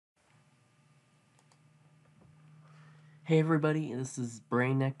Hey everybody, this is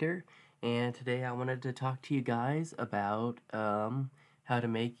Brain Nectar, and today I wanted to talk to you guys about how to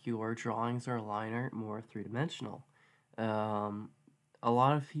make your drawings or line art more three-dimensional. Um, a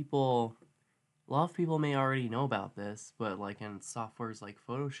lot of people may already know about this, but like in softwares like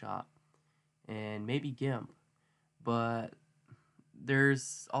Photoshop and maybe GIMP, but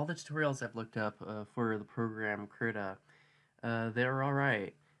there's all the tutorials I've looked up for the program Krita. They're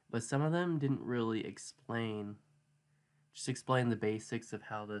alright, but some of them didn't really explain the basics of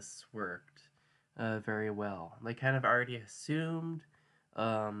how this worked very well. They kind of already assumed,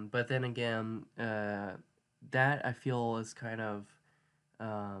 but then again, that I feel is kind of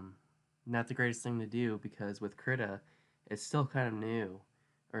um, not the greatest thing to do because with Krita, it's still kind of new,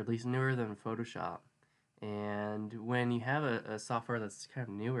 or at least newer than Photoshop. And when you have a software that's kind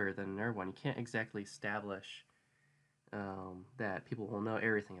of newer than another one, you can't exactly establish that people will know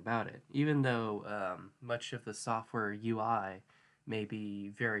everything about it, even though much of the software UI may be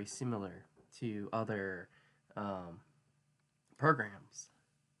very similar to other um, programs.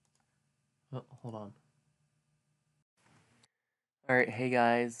 Oh, hold on. Alright, hey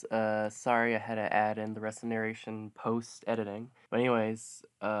guys, sorry I had to add in the rest of the narration post-editing. But anyways,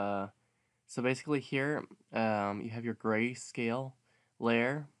 so basically here, you have your grayscale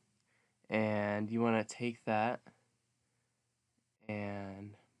layer, and you want to take that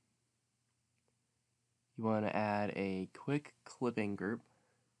and you want to add a quick clipping group.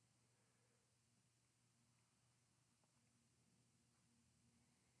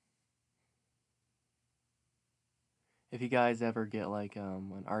 If you guys ever get like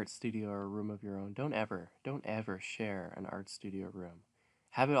an art studio or a room of your own, don't ever share an art studio room.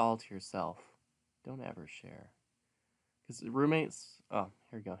 Have it all to yourself. Don't ever share. Because roommates, oh,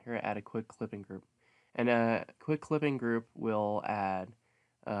 here we go. Here I add a quick clipping group. And a quick clipping group will add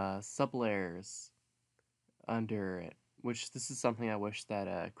sublayers under it, which this is something I wish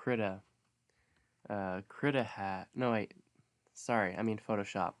that Krita had. No, wait, sorry, I mean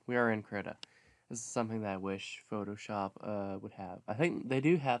Photoshop. We are in Krita. This is something that I wish Photoshop would have. I think they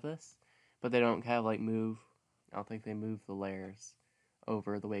do have this, but they don't have like move. I don't think they move the layers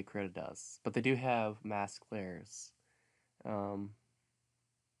over the way Krita does. But they do have mask layers. Um,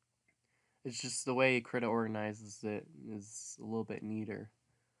 it's just the way Krita organizes it is a little bit neater.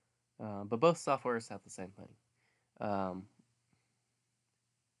 But both softwares have the same thing.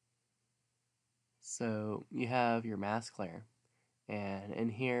 So you have your mask layer. And in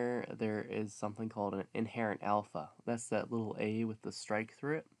here, there is something called an inherent alpha. That's that little A with the strike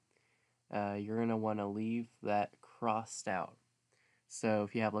through it. You're going to want to leave that crossed out. So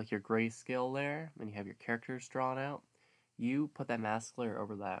if you have like your grayscale layer and you have your characters drawn out, you put that mask layer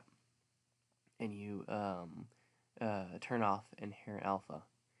over that and you turn off inherent alpha.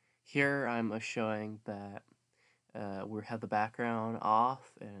 Here I'm showing that we have the background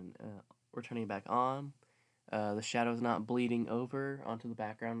off and we're turning it back on. The shadow is not bleeding over onto the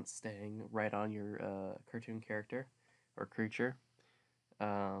background, it's staying right on your cartoon character or creature.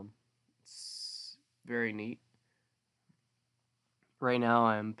 It's very neat. Right now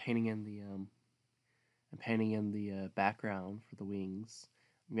I'm painting in the background for the wings.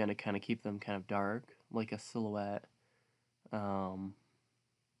 I'm gonna kind of keep them kind of dark, like a silhouette. And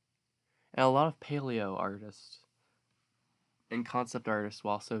a lot of paleo artists and concept artists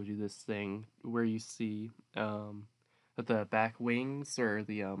will also do this thing where you see that the back wings or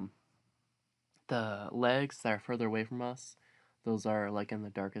the legs that are further away from us, those are like in the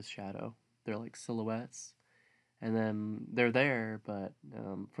darkest shadow. They're like silhouettes, and then they're there, but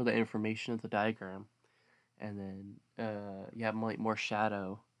for the information of the diagram, and then you have like more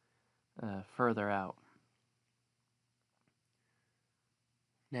shadow further out.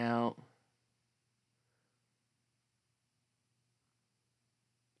 Now,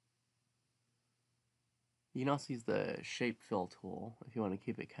 you can also use the shape fill tool if you want to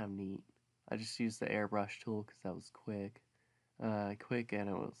keep it kind of neat. I just used the airbrush tool because that was quick. And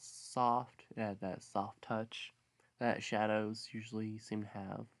it was soft. It had that soft touch that shadows usually seem to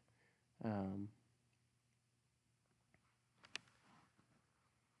have.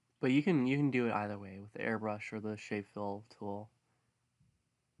 But you can do it either way with the airbrush or the shape fill tool.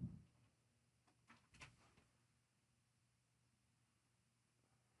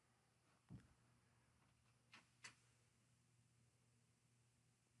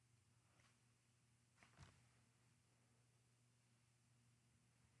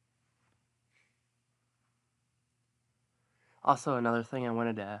 Also, another thing I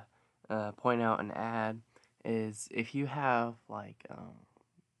wanted to point out and add is if you have like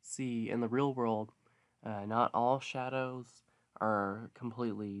see in the real world, not all shadows are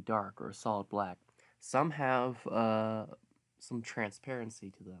completely dark or solid black. Some have some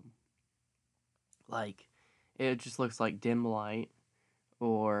transparency to them. Like, it just looks like dim light,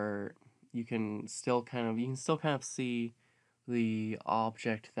 or you can still kind of see the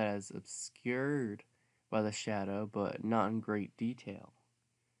object that is obscured by the shadow, but not in great detail.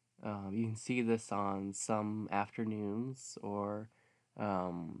 You can see this on some afternoons or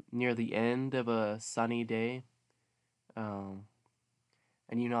near the end of a sunny day. Um,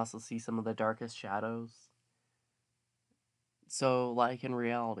 and you can also see some of the darkest shadows. So, like in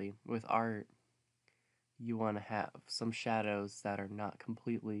reality, with art, you want to have some shadows that are not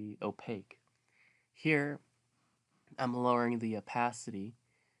completely opaque. Here, I'm lowering the opacity.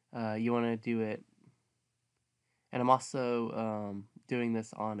 You want to do it, and I'm also doing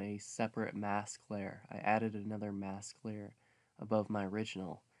this on a separate mask layer. I added another mask layer above my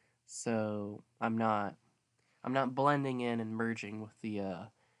original, so I'm not blending in and merging with the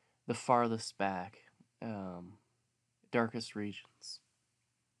farthest back, um, darkest regions.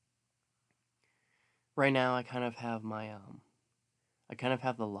 Right now, I kind of have the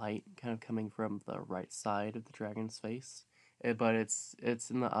light kind of coming from the right side of the dragon's face, but it's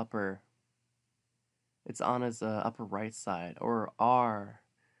in the it's on his upper right side or our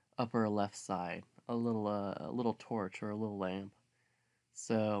upper left side, a little torch or a little lamp.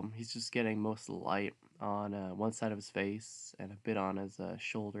 So he's just getting most of the light on one side of his face and a bit on his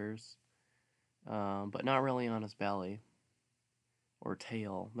shoulders, but not really on his belly or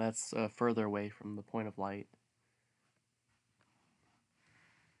tail. That's further away from the point of light.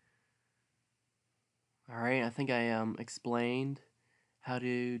 All right, I think I explained how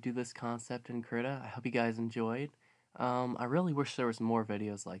to do this concept in Krita. I hope you guys enjoyed. I really wish there was more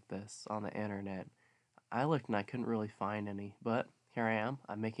videos like this on the internet. I looked and I couldn't really find any, but here I am.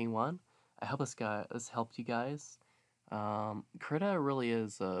 I'm making one. I hope this helped you guys. Krita really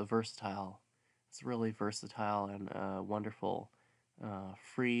is versatile. It's really versatile and wonderful,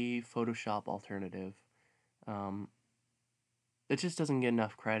 free Photoshop alternative. Um, it just doesn't get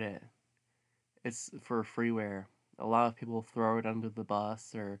enough credit. It's for freeware. A lot of people throw it under the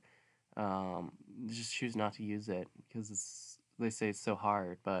bus or um, just choose not to use it because they say it's so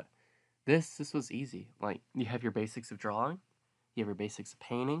hard. But this was easy. Like, you have your basics of drawing, you have your basics of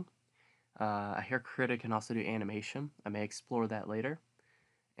painting. I hear Krita can also do animation. I may explore that later.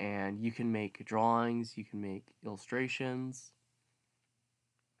 And you can make drawings, you can make illustrations.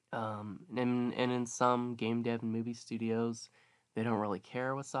 And in some game dev and movie studios, they don't really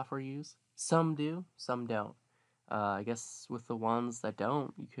care what software you use. Some do, some don't. I guess with the ones that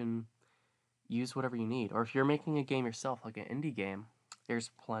don't, you can use whatever you need. Or if you're making a game yourself, like an indie game,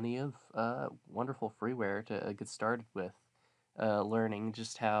 there's plenty of wonderful freeware to get started with. Learning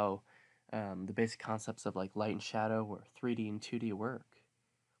just how the basic concepts of like light and shadow or 3D and 2D work.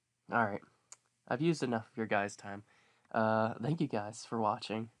 All right, I've used enough of your guys' time. Thank you guys for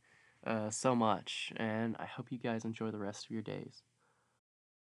watching so much, and I hope you guys enjoy the rest of your days.